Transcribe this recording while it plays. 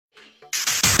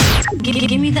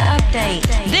Give me the update.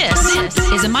 This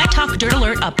is a My Talk Dirt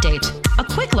Alert update. A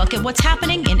quick look at what's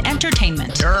happening in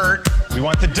entertainment. Dirt. We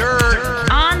want the dirt.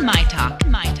 On My Talk.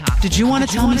 Did you want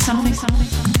to tell me something?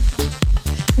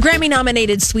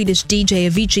 Grammy-nominated Swedish DJ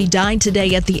Avicii died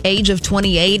today at the age of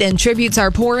 28, and tributes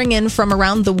are pouring in from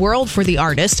around the world for the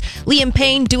artist. Liam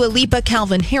Payne, Dua Lipa,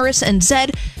 Calvin Harris, and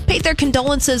Zedd paid their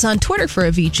condolences on Twitter for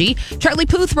Avicii. Charlie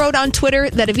Puth wrote on Twitter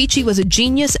that Avicii was a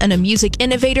genius and a music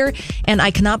innovator, and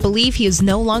I cannot believe he is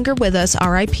no longer with us.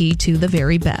 R.I.P. to the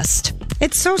very best.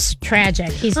 It's so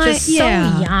tragic. He's just so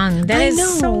young. That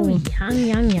is so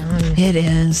young. It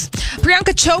is.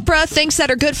 Pryanka Chopra thinks that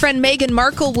her good friend Megan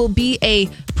Markle will be a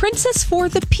princess for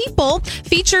the people.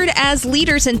 Featured as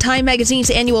leaders in Time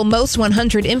Magazine's annual Most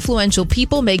 100 Influential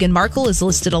People, Megan Markle is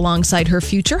listed alongside her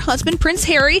future husband, Prince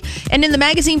Harry. And in the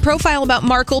magazine profile about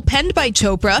Markle, penned by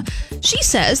Chopra, she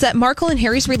says that Markle and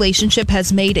Harry's relationship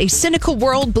has made a cynical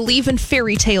world believe in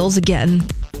fairy tales again.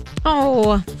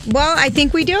 Oh, well, I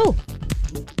think we do.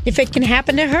 If it can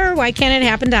happen to her, why can't it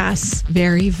happen to us?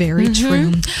 Very, very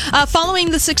true.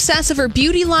 Following the success of her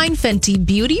beauty line, Fenty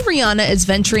Beauty, Rihanna is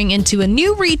venturing into a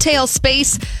new retail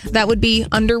space that would be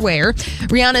underwear.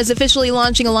 Rihanna is officially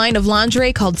launching a line of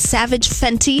lingerie called Savage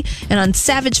Fenty. And on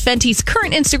Savage Fenty's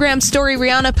current Instagram story,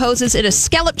 Rihanna poses in a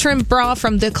scallop-trimmed bra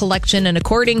from the collection. And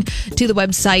according to the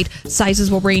website,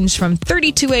 sizes will range from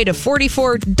 32A to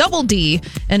 44 double D,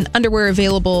 and underwear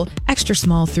available extra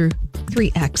small through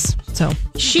 3X. So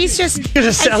she's just,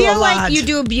 I feel like you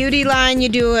do a beauty line, you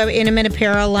do an intimate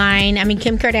apparel line. I mean,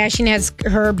 Kim Kardashian has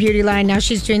her beauty line. Now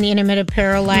she's doing the intimate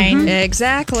apparel line.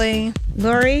 Exactly.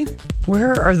 Lori?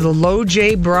 Where are the low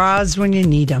J bras when you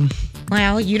need them?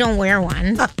 Well, you don't wear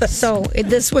one. So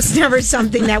this was never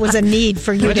something that was a need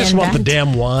for you to invent. I just want the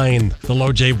damn wine, the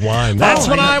low J wine. That's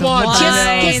what I want.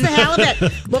 Kiss the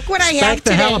halibut. Look what I have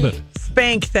today. Halibut.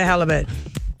 Spank the halibut.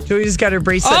 Julie's got her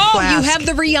bracelet flask. You have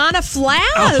the Rihanna flask.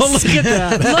 Oh, look at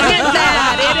that. Look at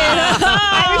that. It is.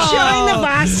 I was showing the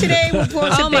boss today. We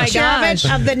posted a picture of it,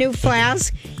 of the new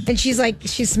flask. And she's like,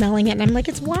 she's smelling it. And I'm like,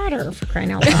 it's water, for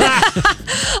crying out loud.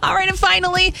 All right. And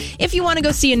finally, if you want to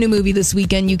go see a new movie this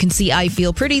weekend, you can see I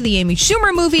Feel Pretty, the Amy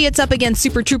Schumer movie. It's up against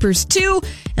Super Troopers 2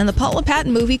 and the Paula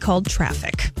Patton movie called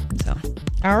Traffic. So.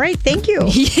 All right. Thank you.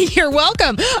 You're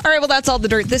welcome. All right. Well, that's all the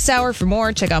dirt this hour. For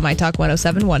more, check out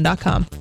mytalk1071.com.